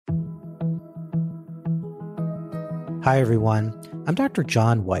Hi, everyone. I'm Dr.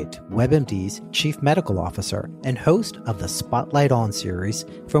 John White, WebMD's Chief Medical Officer and host of the Spotlight On series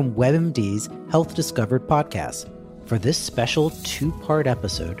from WebMD's Health Discovered podcast. For this special two-part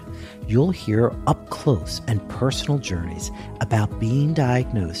episode, you'll hear up-close and personal journeys about being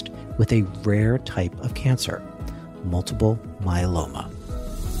diagnosed with a rare type of cancer, multiple myeloma.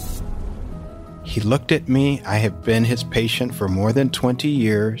 He looked at me. I have been his patient for more than 20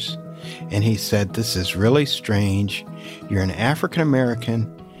 years, and he said, "This is really strange. You're an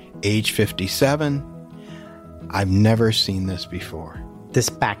African-American, age 57. I've never seen this before." This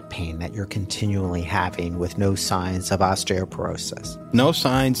back pain that you're continually having with no signs of osteoporosis. No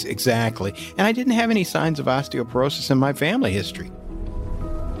signs, exactly. And I didn't have any signs of osteoporosis in my family history.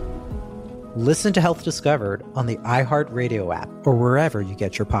 Listen to Health Discovered on the iHeartRadio app or wherever you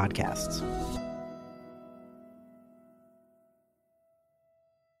get your podcasts.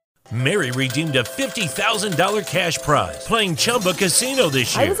 Mary redeemed a $50,000 cash prize playing Chumba Casino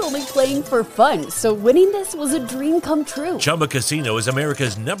this year. I was only playing for fun, so winning this was a dream come true. Chumba Casino is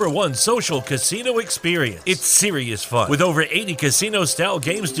America's #1 social casino experience. It's serious fun. With over 80 casino-style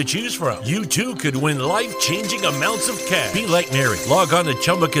games to choose from, you too could win life-changing amounts of cash. Be like Mary. Log on to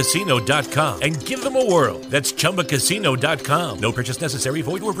ChumbaCasino.com and give them a whirl. That's ChumbaCasino.com. No purchase necessary.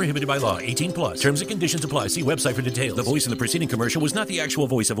 Void or prohibited by law. 18+. Terms and conditions apply. See website for details. The voice in the preceding commercial was not the actual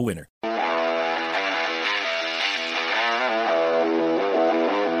voice of a winner.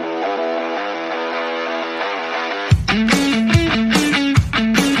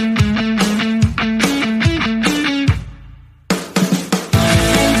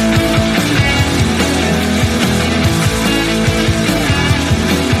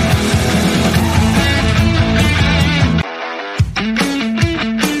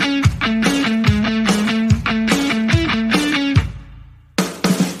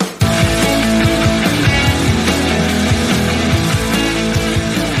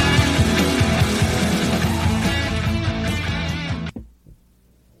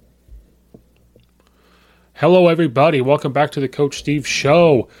 Hello, everybody. Welcome back to the Coach Steve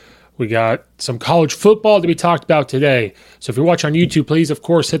Show. We got some college football to be talked about today. So if you're watching on YouTube, please, of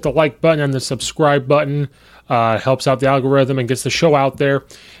course, hit the like button and the subscribe button. It helps out the algorithm and gets the show out there.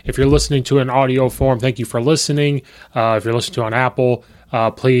 If you're listening to an audio form, thank you for listening. If you're listening to it on Apple,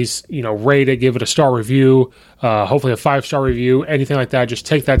 please, rate it, give it a star review, hopefully a 5-star review, anything like that. Just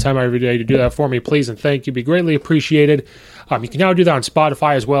take that time every day to do that for me, please, and thank you. Be greatly appreciated. You can now do that on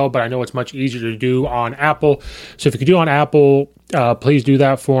Spotify as well, but I know it's much easier to do on Apple. So if you could do on Apple, please do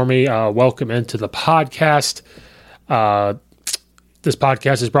that for me. Welcome into the podcast. This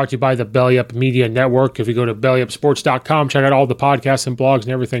podcast is brought to you by the Belly Up Media Network. If you go to bellyupsports.com, check out all the podcasts and blogs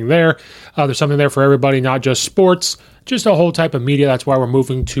and everything there. There's something there for everybody, not just sports, just a whole type of media. That's why we're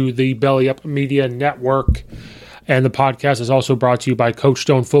moving to the Belly Up Media Network. And the podcast is also brought to you by Coach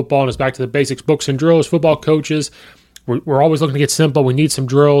Stone Football, and it's back to the basics, books and drills. Football coaches, we're always looking to get simple. We need some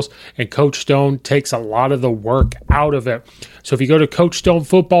drills, and Coach Stone takes a lot of the work out of it. So if you go to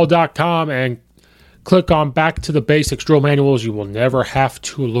CoachStoneFootball.com and click on Back to the Basics Drill Manuals, you will never have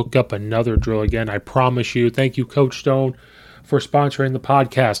to look up another drill again. I promise you. Thank you, Coach Stone, for sponsoring the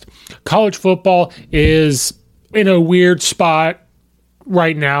podcast. College football is in a weird spot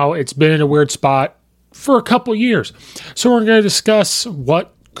right now. It's been in a weird spot for a couple years. So we're going to discuss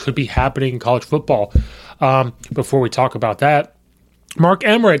what could be happening in college football. Before we talk about that, Mark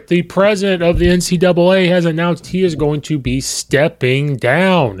Emmert, the president of the NCAA, has announced he is going to be stepping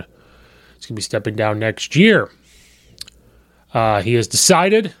down. He's going to be stepping down next year. He has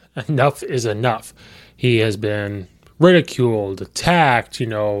decided enough is enough. He has been ridiculed, attacked,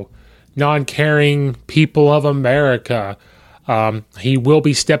 non-caring people of America. He will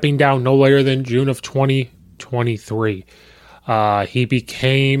be stepping down no later than June of 2023. He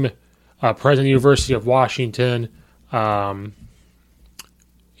became president of the University of Washington. He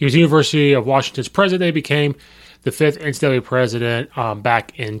was the University of Washington's president. He became the 5th NCAA president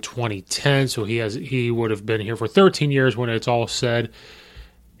back in 2010. So he would have been here for 13 years when it's all said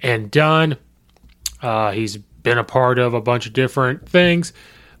and done. He's been a part of a bunch of different things,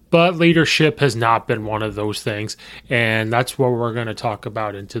 but leadership has not been one of those things. And that's what we're going to talk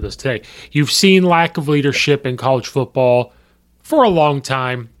about into this today. You've seen lack of leadership in college football for a long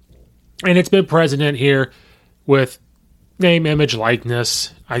time. And it's been present here with name, image,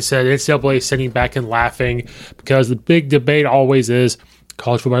 likeness. I said NCAA sitting back and laughing because the big debate always is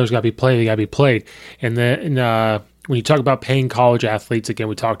college football has got to be played. They got to be played. And then when you talk about paying college athletes, again,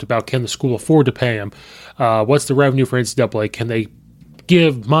 we talked about can the school afford to pay them? What's the revenue for NCAA? Can they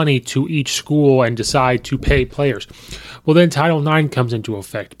give money to each school and decide to pay players. Well, then Title IX comes into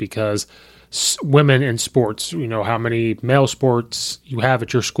effect because women in sports, how many male sports you have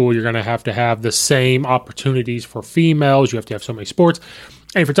at your school, you're going to have the same opportunities for females. You have to have so many sports.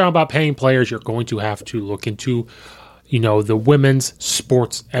 And if you're talking about paying players, you're going to have to look into, the women's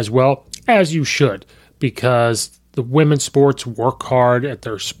sports as well, as you should, because the women's sports work hard at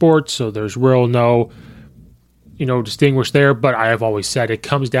their sports, so there's no distinguish there. But I have always said it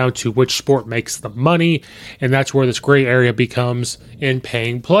comes down to which sport makes the money, and that's where this gray area becomes in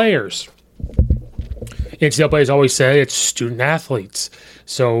paying players. NCAA has always said it's student athletes.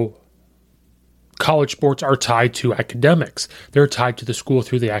 So college sports are tied to academics. They're tied to the school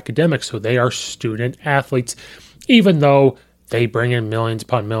through the academics, so they are student athletes, even though they bring in millions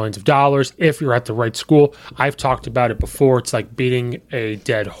upon millions of dollars if you're at the right school. I've talked about it before. It's like beating a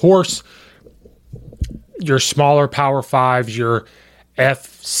dead horse. Your smaller Power Fives, your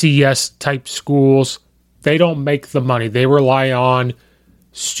FCS type schools, they don't make the money. They rely on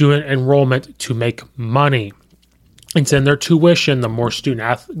student enrollment to make money. And send their tuition. The more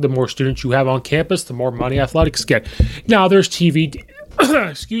students you have on campus, the more money athletics get. Now there's TV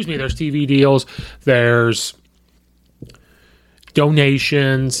there's TV deals, there's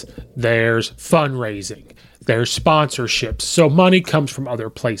donations, there's fundraising, there's sponsorships. So money comes from other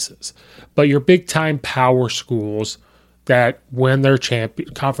places. But your big time power schools that win their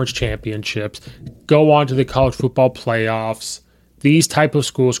conference championships, go on to the college football playoffs, these type of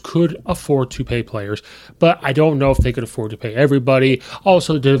schools could afford to pay players, but I don't know if they could afford to pay everybody.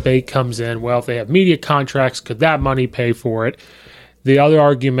 Also, the debate comes in, well, if they have media contracts, could that money pay for it? The other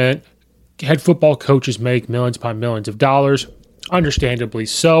argument, head football coaches make millions upon millions of dollars. Understandably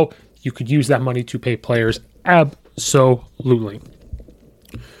so. You could use that money to pay players. Absolutely.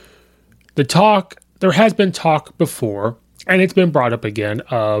 There has been talk before, and it's been brought up again,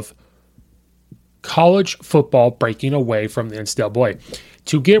 of college football breaking away from the NCAA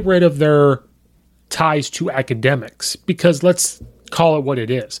to get rid of their ties to academics, because let's call it what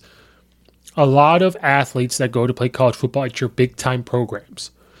it is. A lot of athletes that go to play college football at your big time programs,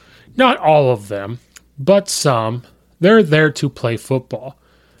 not all of them, but some, they're there to play football.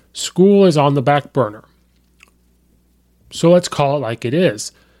 School is on the back burner. So let's call it like it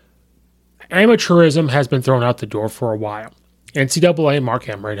is. Amateurism has been thrown out the door for a while. NCAA and Mark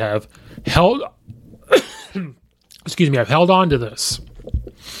Emmert have held on to this.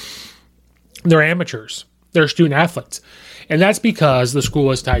 They're amateurs. They're student athletes. And that's because the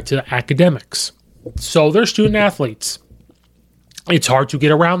school is tied to academics. So they're student athletes. It's hard to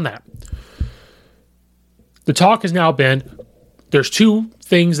get around that. The talk has now been, there's two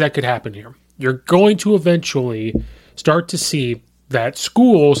things that could happen here. You're going to eventually start to see that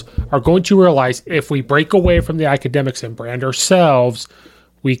schools are going to realize if we break away from the academics and brand ourselves,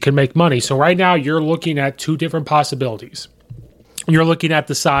 we can make money. So right now you're looking at two different possibilities. You're looking at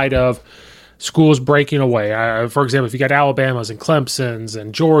the side of schools breaking away. For example, if you got Alabamas and Clemsons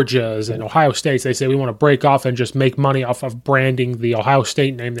and Georgias and Ohio States, they say we want to break off and just make money off of branding the Ohio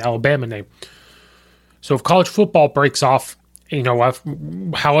State name, the Alabama name. So if college football breaks off,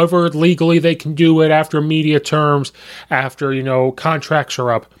 however legally they can do it after media terms, after, contracts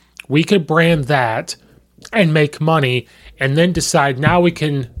are up, we could brand that and make money and then decide now we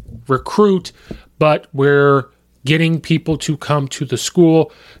can recruit, but we're getting people to come to the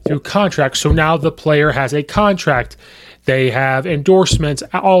school through contracts. So now the player has a contract. They have endorsements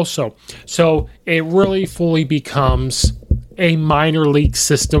also. So it really fully becomes a minor league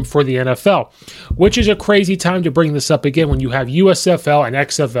system for the NFL, which is a crazy time to bring this up again when you have USFL and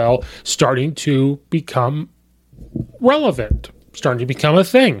XFL starting to become relevant, starting to become a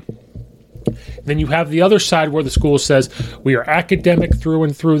thing. Then you have the other side where the school says, we are academic through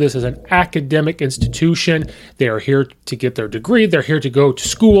and through. This is an academic institution. They are here to get their degree. They're here to go to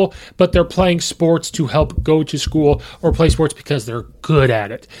school, but they're playing sports to help go to school or play sports because they're good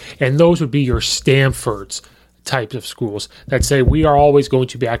at it. And those would be your Stanfords types of schools that say we are always going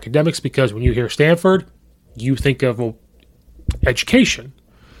to be academics, because when you hear Stanford, you think of education.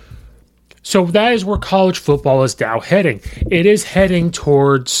 So that is where college football is now heading. It is heading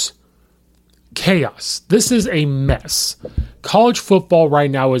towards chaos. This is a mess. College football right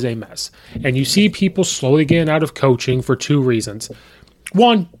now is a mess. And you see people slowly getting out of coaching for two reasons.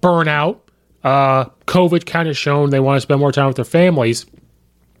 One, burnout. COVID kind of shown they want to spend more time with their families.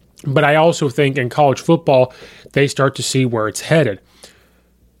 But I also think in college football, they start to see where it's headed.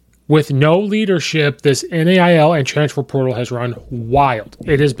 With no leadership, this NAIL and transfer portal has run wild.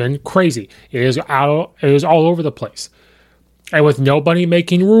 It has been crazy. It is all over the place. And with nobody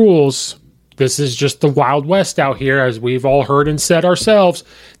making rules, this is just the Wild West out here, as we've all heard and said ourselves.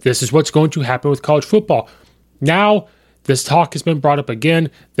 This is what's going to happen with college football. Now, this talk has been brought up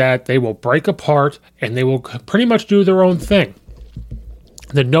again that they will break apart and they will pretty much do their own thing.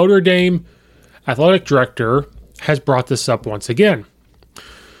 The Notre Dame athletic director has brought this up once again.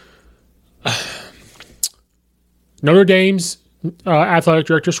 Notre Dame's athletic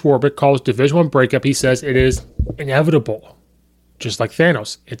director Swarbrick calls Division I breakup. He says it is inevitable. Just like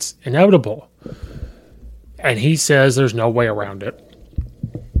Thanos, it's inevitable. And he says there's no way around it.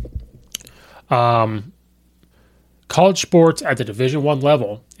 College sports at the Division I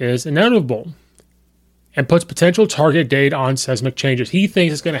level is inevitable and puts potential target date on seismic changes. He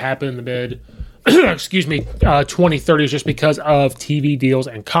thinks it's going to happen in the mid 2030s just because of TV deals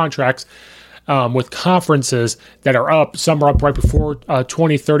and contracts with conferences that are up. Some are up right before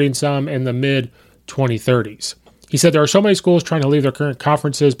 2030 and some in the mid 2030s. He said there are so many schools trying to leave their current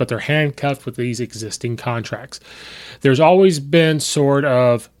conferences, but they're handcuffed with these existing contracts. There's always been sort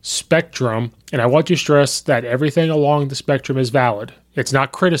of spectrum, and I want to stress that everything along the spectrum is valid. It's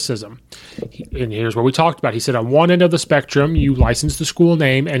not criticism. And here's what we talked about. He said on one end of the spectrum, you license the school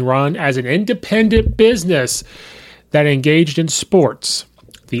name and run as an independent business that engaged in sports.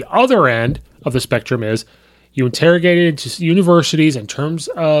 The other end of the spectrum is you interrogate it into universities in terms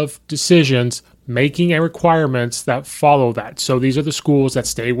of decisions making and requirements that follow that. So these are the schools that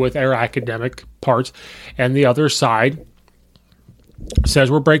stay with their academic parts, and the other side says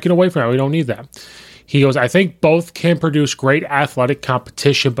we're breaking away from that. We don't need that. He goes, I think both can produce great athletic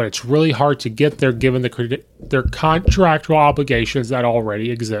competition, but it's really hard to get there given their contractual obligations that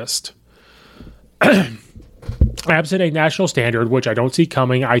already exist. Absent a national standard, which I don't see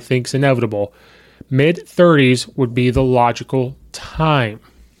coming, I think is inevitable, mid-30s would be the logical time.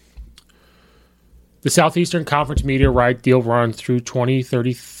 The Southeastern Conference media right deal runs through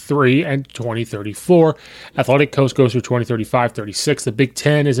 2033 and 2034. Athletic Coast goes through 2035-36. The Big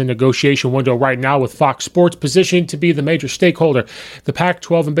Ten is in negotiation window right now with Fox Sports positioned to be the major stakeholder. The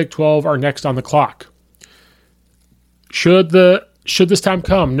Pac-12 and Big 12 are next on the clock. Should this time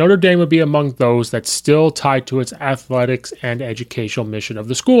come, Notre Dame would be among those that's still tied to its athletics and educational mission of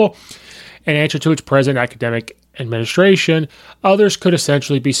the school and answer to its present academic administration. Others could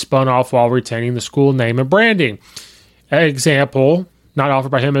essentially be spun off while retaining the school name and branding. An example not offered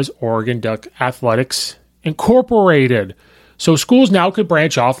by him is Oregon Duck Athletics Incorporated. So schools now could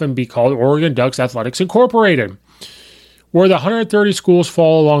branch off and be called Oregon Ducks Athletics Incorporated. Where the 130 schools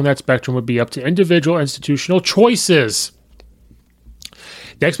fall along that spectrum would be up to individual institutional choices.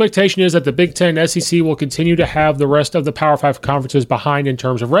 The expectation is that the Big Ten and SEC will continue to have the rest of the Power 5 conferences behind in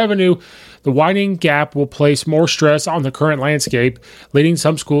terms of revenue. The widening gap will place more stress on the current landscape, leading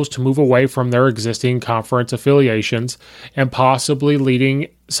some schools to move away from their existing conference affiliations and possibly leading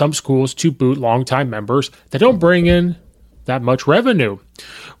some schools to boot longtime members that don't bring in that much revenue.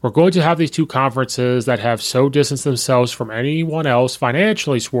 We're going to have these two conferences that have so distanced themselves from anyone else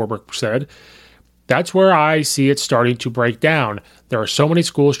financially, Swarbrick said. That's where I see it starting to break down. There are so many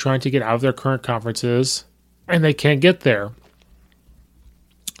schools trying to get out of their current conferences, and they can't get there.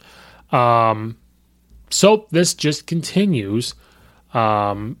 So this just continues.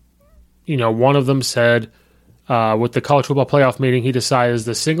 One of them said, with the college football playoff meeting, he decided is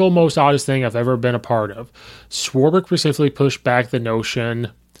the single most oddest thing I've ever been a part of. Swarbrick specifically pushed back the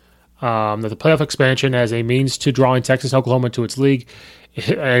notion that the playoff expansion as a means to drawing Texas and Oklahoma into its league.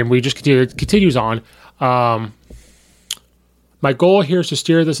 And we just continues on. My goal here is to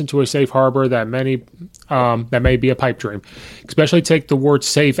steer this into a safe harbor that may be a pipe dream, especially take the word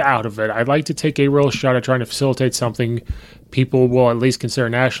safe out of it. I'd like to take a real shot at trying to facilitate something people will at least consider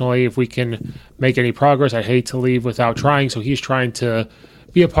nationally. If we can make any progress, I'd hate to leave without trying. So he's trying to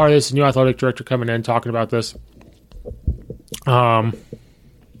be a part of this. New athletic director coming in, talking about this.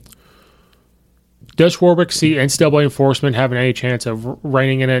 Does Swarbrick see NCAA enforcement having any chance of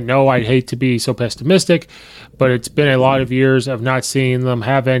reining in it? No, I'd hate to be so pessimistic, but it's been a lot of years of not seeing them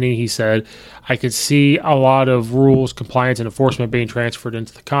have any, he said. I could see a lot of rules, compliance, and enforcement being transferred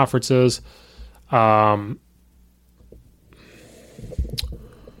into the conferences. And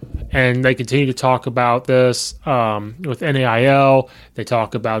they continue to talk about this with NAIL. They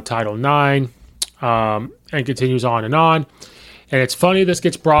talk about Title IX and continues on and on. And it's funny this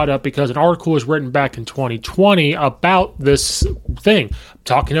gets brought up because an article was written back in 2020 about this thing,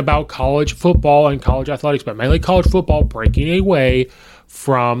 talking about college football and college athletics, but mainly college football breaking away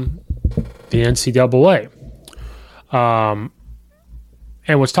from the NCAA. And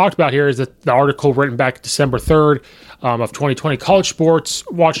what's talked about here is that the article written back December 3rd of 2020, College Sports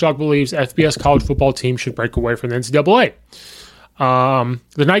Watchdog believes FBS college football team should break away from the NCAA.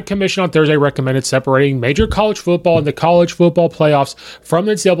 The Knight Commission on Thursday recommended separating major college football and the college football playoffs from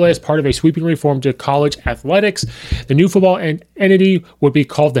the NCAA as part of a sweeping reform to college athletics. The new football entity would be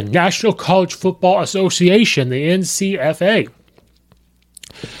called the National College Football Association, the NCFA.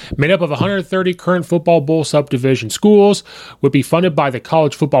 Made up of 130 current football bowl subdivision schools, would be funded by the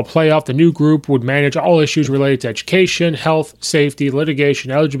College Football Playoff. The new group would manage all issues related to education, health, safety,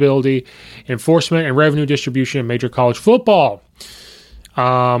 litigation, eligibility, enforcement, and revenue distribution in major college football.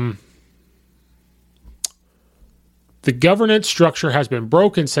 The governance structure has been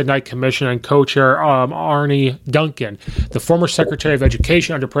broken, said Knight Commission and co-chair Arnie Duncan, the former Secretary of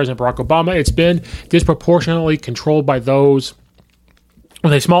Education under President Barack Obama. It's been disproportionately controlled by those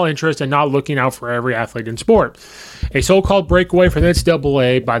with a small interest and not looking out for every athlete in sport. A so-called breakaway from the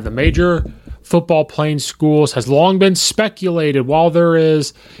NCAA by the major football playing schools has long been speculated. While there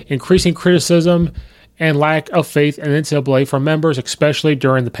is increasing criticism and lack of faith in NCAA from members, especially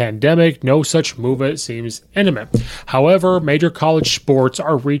during the pandemic, no such movement seems imminent. However, major college sports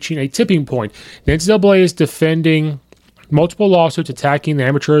are reaching a tipping point. The NCAA is defending multiple lawsuits attacking the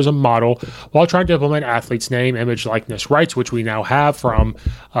amateurism model while trying to implement athletes' name, image, likeness rights, which we now have from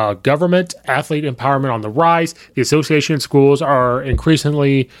government. Athlete empowerment on the rise. The association and schools are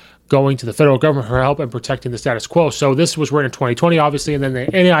increasingly going to the federal government for help in protecting the status quo. So this was written in 2020, obviously, and then the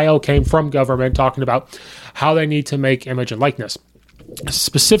NIL came from government talking about how they need to make image and likeness.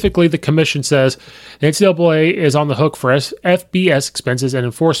 Specifically, the commission says the NCAA is on the hook for FBS expenses and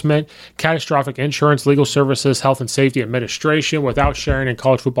enforcement, catastrophic insurance, legal services, health and safety administration without sharing in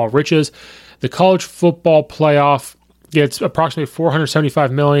college football riches. The college football playoff gets approximately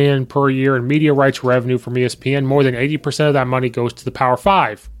 $475 million per year in media rights revenue from ESPN. More than 80% of that money goes to the Power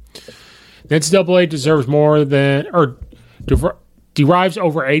Five. The NCAA deserves more than, or derives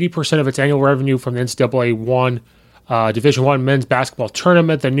over 80% of its annual revenue from the NCAA Division I men's basketball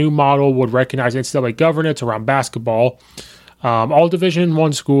tournament. The new model would recognize NCAA governance around basketball. All Division I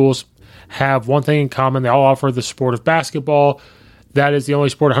schools have one thing in common. They all offer the sport of basketball. That is the only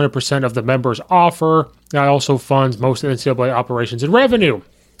sport 100% of the members offer. That also funds most of the NCAA operations and revenue.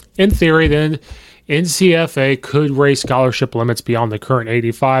 In theory, then, NCFA could raise scholarship limits beyond the current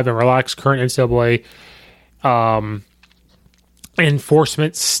 85 and relax current NCAA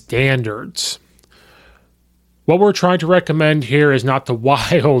enforcement standards. What we're trying to recommend here is not the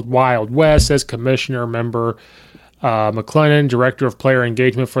wild, wild west, says Commissioner Member McLennan, Director of Player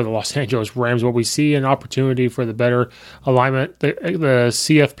Engagement for the Los Angeles Rams. What we see an opportunity for the better alignment. The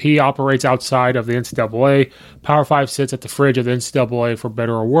CFP operates outside of the NCAA. Power 5 sits at the fringe of the NCAA for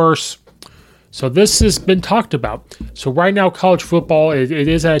better or worse. So this has been talked about. So right now, college football, it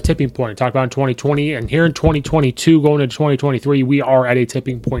is at a tipping point. Talked about in 2020, and here in 2022, going into 2023, we are at a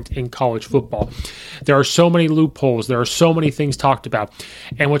tipping point in college football. There are so many loopholes. There are so many things talked about.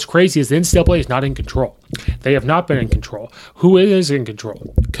 And what's crazy is the NCAA is not in control. They have not been in control. Who is in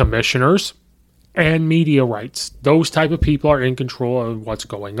control? Commissioners and media rights. Those type of people are in control of what's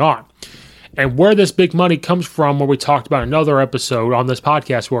going on. And where this big money comes from, where we talked about another episode on this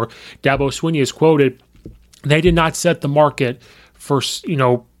podcast where Dabo Swinney is quoted, they did not set the market for,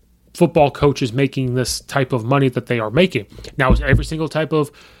 football coaches making this type of money that they are making. Now, is every single type of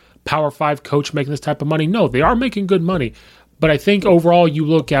Power 5 coach making this type of money? No, they are making good money. But I think overall you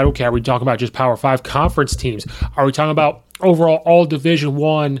look at, okay, are we talking about just Power 5 conference teams? Are we talking about overall all Division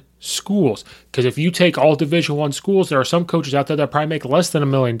I schools? Because if you take all Division I schools, there are some coaches out there that probably make less than $1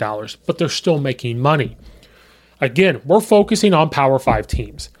 million, but they're still making money. Again, we're focusing on Power 5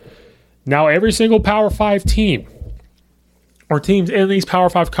 teams. Now, every single Power 5 team or teams in these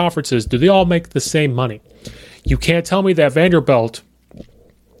Power 5 conferences, do they all make the same money? You can't tell me that Vanderbilt,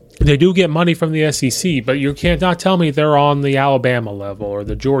 they do get money from the SEC, but you can't not tell me they're on the Alabama level or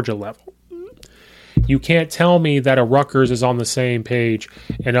the Georgia level. You can't tell me that a Rutgers is on the same page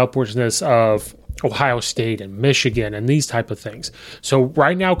and upwardness of Ohio State and Michigan and these type of things. So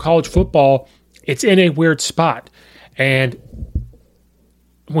right now, college football, it's in a weird spot. And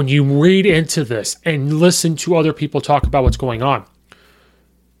when you read into this and listen to other people talk about what's going on,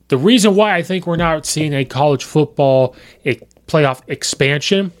 the reason why I think we're not seeing a college football playoff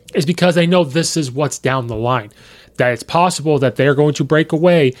expansion is because they know this is what's down the line. That it's possible that they're going to break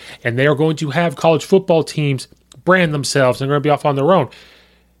away and they are going to have college football teams brand themselves and they're going to be off on their own.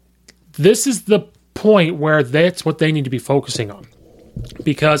 This is the point where that's what they need to be focusing on.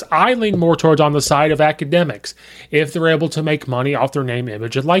 Because I lean more towards on the side of academics if they're able to make money off their name,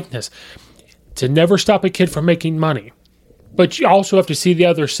 image, and likeness. To never stop a kid from making money. But you also have to see the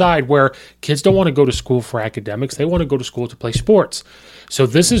other side where kids don't want to go to school for academics. They want to go to school to play sports. So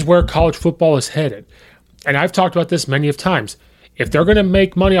this is where college football is headed. And I've talked about this many of times. If they're going to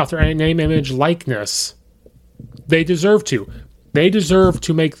make money off their name, image, likeness, they deserve to. They deserve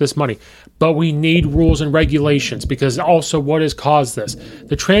to make this money. But we need rules and regulations, because also what has caused this?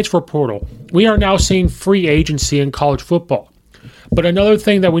 The transfer portal. We are now seeing free agency in college football. But another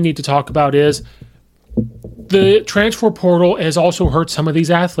thing that we need to talk about is the transfer portal has also hurt some of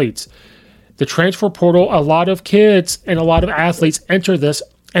these athletes. The transfer portal, a lot of kids and a lot of athletes enter this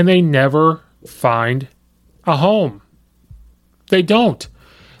and they never find a home. They don't.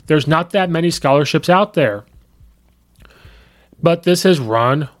 There's not that many scholarships out there. But this has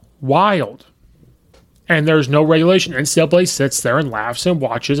run wild. And there's no regulation. NCAA sits there and laughs and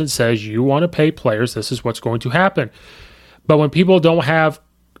watches and says, you want to pay players, this is what's going to happen. But when people don't have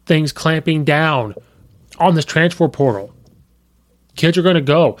things clamping down on this transfer portal, kids are going to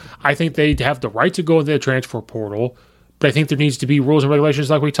go. I think they have the right to go into the transfer portal, but I think there needs to be rules and regulations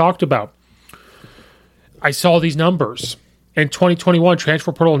like we talked about. I saw these numbers. In 2021,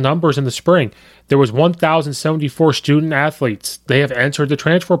 transfer portal numbers in the spring, there was 1,074 student athletes. They have entered the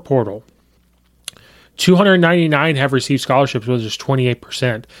transfer portal. 299 have received scholarships, which is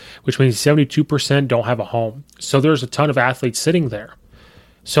 28%, which means 72% don't have a home. So there's a ton of athletes sitting there.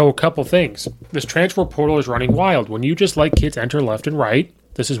 So a couple things. This transfer portal is running wild. When you just let kids enter left and right,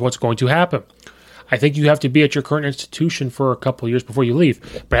 this is what's going to happen. I think you have to be at your current institution for a couple of years before you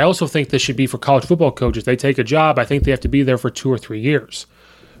leave. But I also think this should be for college football coaches. They take a job, I think they have to be there for 2 or 3 years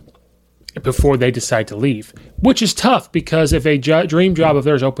before they decide to leave, which is tough, because if a dream job of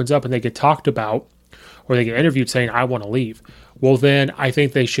theirs opens up and they get talked about or they get interviewed saying, I want to leave, well, then I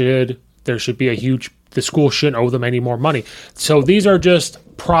think there should be the school shouldn't owe them any more money. So these are just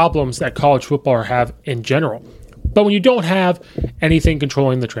problems that college football have in general. But when you don't have anything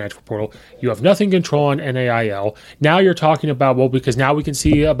controlling the transfer portal, you have nothing controlling NAIL. Now you're talking about, well, because now we can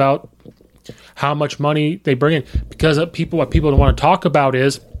see about how much money they bring in. Because what people don't want to talk about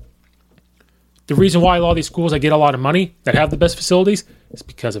is the reason why a lot of these schools that get a lot of money, that have the best facilities, is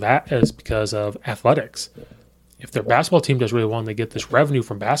because of athletics. If their basketball team does really well and they get this revenue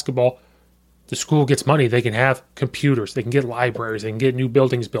from basketball, the school gets money. They can have computers. They can get libraries. They can get new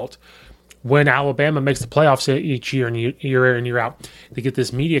buildings built. When Alabama makes the playoffs each year and year in and year out, they get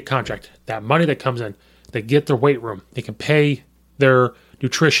this media contract. That money that comes in, they get their weight room. They can pay their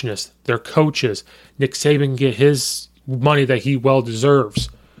nutritionists, their coaches. Nick Saban can get his money that he well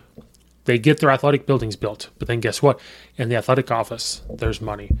deserves. They get their athletic buildings built. But then guess what? In the athletic office, there's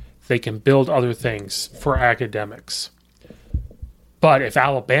money. They can build other things for academics. But if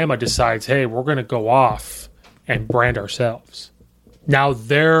Alabama decides, hey, we're going to go off and brand ourselves, now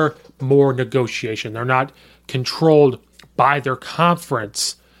they're more negotiation. They're not controlled by their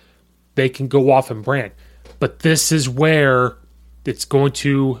conference. They can go off and brand. But this is where it's going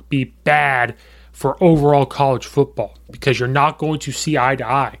to be bad for overall college football, because you're not going to see eye to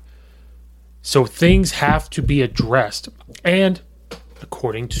eye. So things have to be addressed. And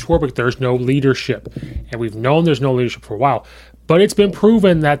according to Swarbrick, there's no leadership. And we've known there's no leadership for a while. But it's been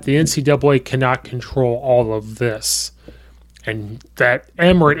proven that the NCAA cannot control all of this. And that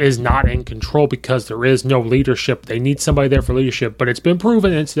Emmert is not in control because there is no leadership. They need somebody there for leadership. But it's been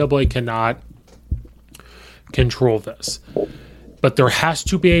proven NCAA cannot control this. But there has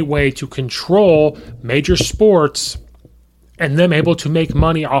to be a way to control major sports and them able to make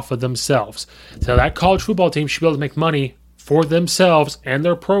money off of themselves. So that college football team should be able to make money for themselves and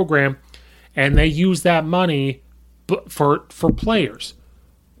their program, and they use that money for players.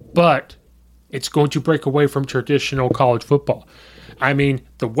 But it's going to break away from traditional college football. I mean,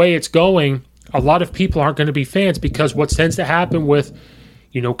 the way it's going, a lot of people aren't going to be fans, because what tends to happen with,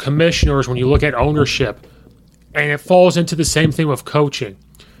 commissioners, when you look at ownership, and it falls into the same thing with coaching.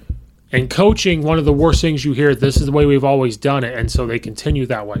 And coaching, one of the worst things you hear, this is the way we've always done it, and so they continue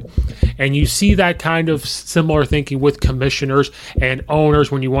that way. And you see that kind of similar thinking with commissioners and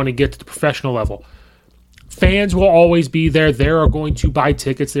owners when you want to get to the professional level. Fans will always be there. They are going to buy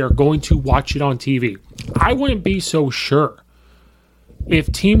tickets. They are going to watch it on TV. I wouldn't be so sure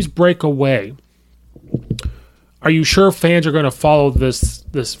if teams break away. Are you sure fans are going to follow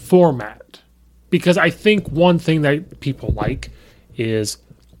this format? Because I think one thing that people like is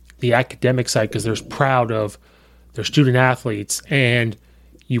the academic side, because they're proud of their student athletes and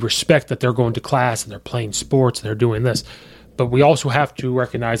you respect that they're going to class and they're playing sports and they're doing this. But we also have to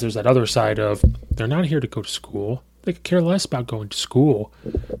recognize there's that other side of they're not here to go to school. They could care less about going to school.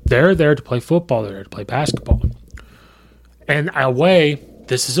 They're there to play football. They're there to play basketball. And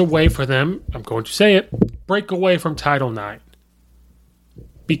this is a way for them, I'm going to say it, break away from Title IX.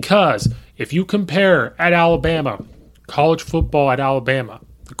 Because if you compare at Alabama, college football at Alabama,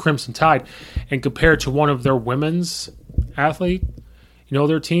 the Crimson Tide, and compare it to one of their women's athlete,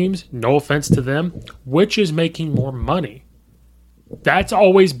 their teams, no offense to them, which is making more money? That's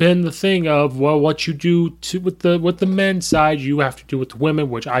always been the thing of, well, what you do with the men's side, you have to do with the women,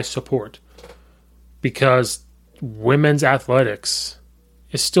 which I support. Because women's athletics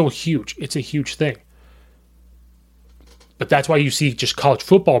is still huge. It's a huge thing. But that's why you see just college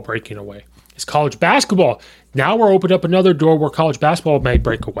football breaking away. It's college basketball. Now we're opening up another door where college basketball may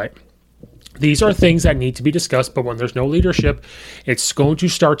break away. These are things that need to be discussed, but when there's no leadership, it's going to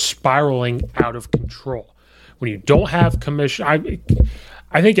start spiraling out of control. When you don't have commission,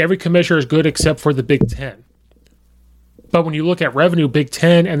 I think every commissioner is good except for the Big Ten. But when you look at revenue, Big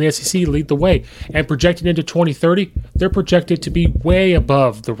Ten and the SEC lead the way. And projected into 2030, they're projected to be way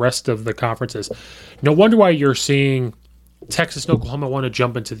above the rest of the conferences. No wonder why you're seeing Texas and Oklahoma want to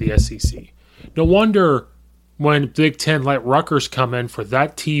jump into the SEC. No wonder when Big Ten let Rutgers come in for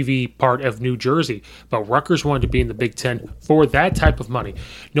that TV part of New Jersey, but Rutgers wanted to be in the Big Ten for that type of money.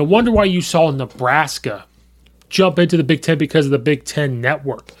 No wonder why you saw Nebraska jump into the Big Ten because of the Big Ten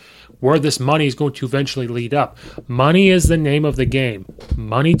network, where this money is going to eventually lead up. Money is the name of the game.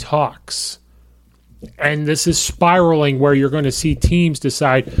 Money talks. And this is spiraling where you're going to see teams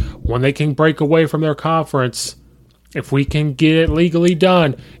decide when they can break away from their conference, if we can get it legally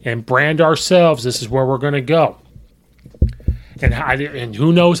done and brand ourselves, this is where we're going to go. And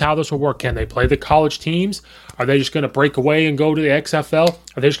who knows how this will work. Can they play the college teams? Are they just going to break away and go to the XFL?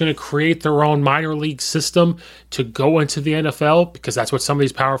 Are they just going to create their own minor league system to go into the NFL? Because that's what some of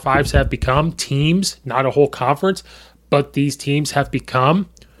these Power Fives have become, teams, not a whole conference. But these teams have become.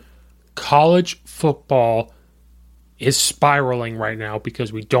 College football is spiraling right now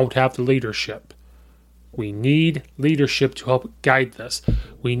because we don't have the leadership. We need leadership to help guide this.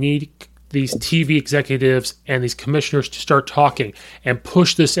 We need these TV executives and these commissioners to start talking and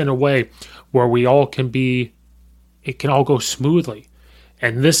push this in a way where it can all go smoothly.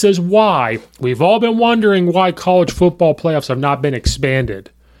 And this is why we've all been wondering why college football playoffs have not been expanded.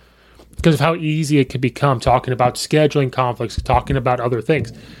 Because of how easy it can become, talking about scheduling conflicts, talking about other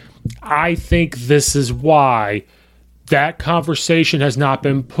things. I think this is why that conversation has not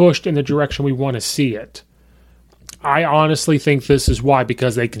been pushed in the direction we want to see it. I honestly think this is why,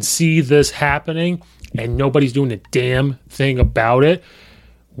 because they can see this happening and nobody's doing a damn thing about it.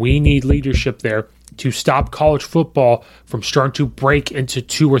 We need leadership there to stop college football from starting to break into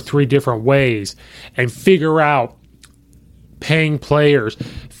 2 or 3 different ways and figure out paying players,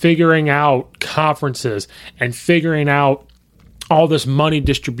 figuring out conferences, and figuring out all this money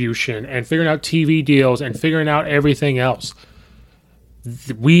distribution and figuring out TV deals and figuring out everything else.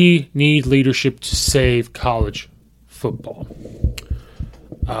 We need leadership to save college football.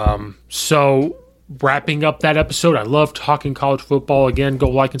 So wrapping up that episode, I love talking college football. Again, go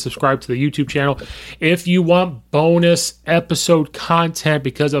like and subscribe to the YouTube channel if you want bonus episode content,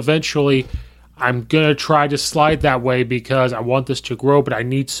 because eventually I'm going to try to slide that way because I want this to grow, but I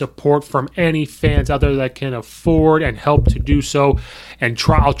need support from any fans out there that can afford and help to do so. And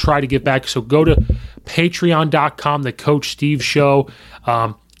I'll try to get back. So go to patreon.com, the Coach Steve Show.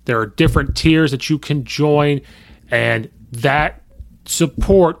 There are different tiers that you can join, and that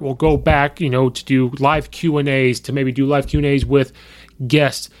support will go back, to do live Q&As, to maybe do live Q&As with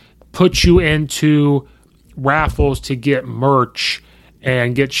guests, put you into raffles to get merch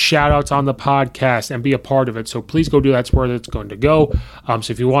and get shout outs on the podcast and be a part of it. So please go do that. That's where it's going to go.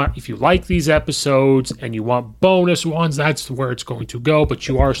 So if you like these episodes and you want bonus ones, that's where it's going to go. But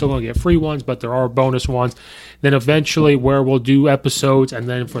you are still going to get free ones, but there are bonus ones. Then eventually where we'll do episodes, and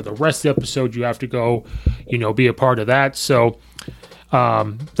then for the rest of the episode, you have to go, be a part of that. So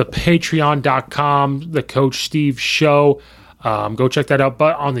the patreon.com, the Coach Steve Show, go check that out.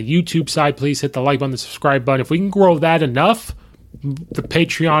 But on the YouTube side, please hit the like button, the subscribe button. If we can grow that enough, the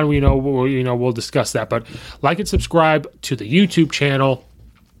Patreon, we'll discuss that. But like and subscribe to the YouTube channel.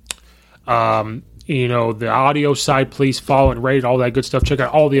 The audio side, please follow and rate, all that good stuff. Check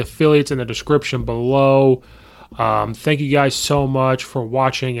out all the affiliates in the description below. Thank you guys so much for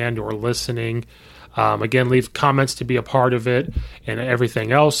watching and or listening. Again, leave comments to be a part of it and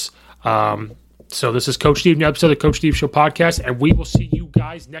everything else. So this is Coach Steve, new episode of the Coach Steve Show podcast, and we will see you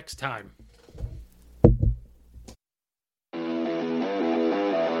guys next time.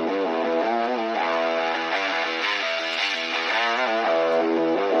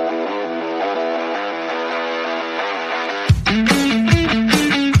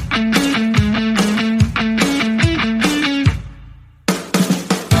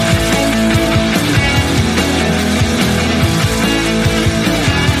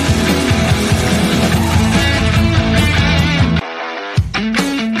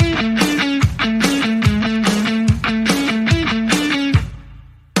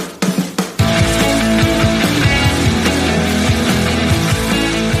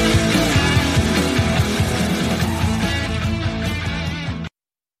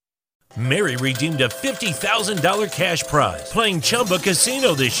 Mary redeemed a $50,000 cash prize playing Chumba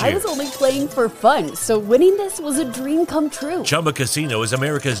Casino this year. I was only playing for fun, so winning this was a dream come true. Chumba Casino is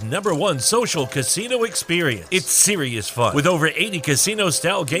America's #1 social casino experience. It's serious fun. With over 80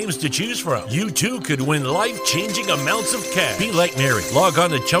 casino-style games to choose from, you too could win life-changing amounts of cash. Be like Mary. Log on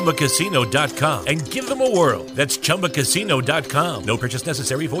to ChumbaCasino.com and give them a whirl. That's ChumbaCasino.com. No purchase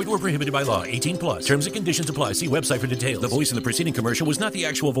necessary. Void or prohibited by law. 18+. Terms and conditions apply. See website for details. The voice in the preceding commercial was not the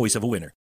actual voice of a winner.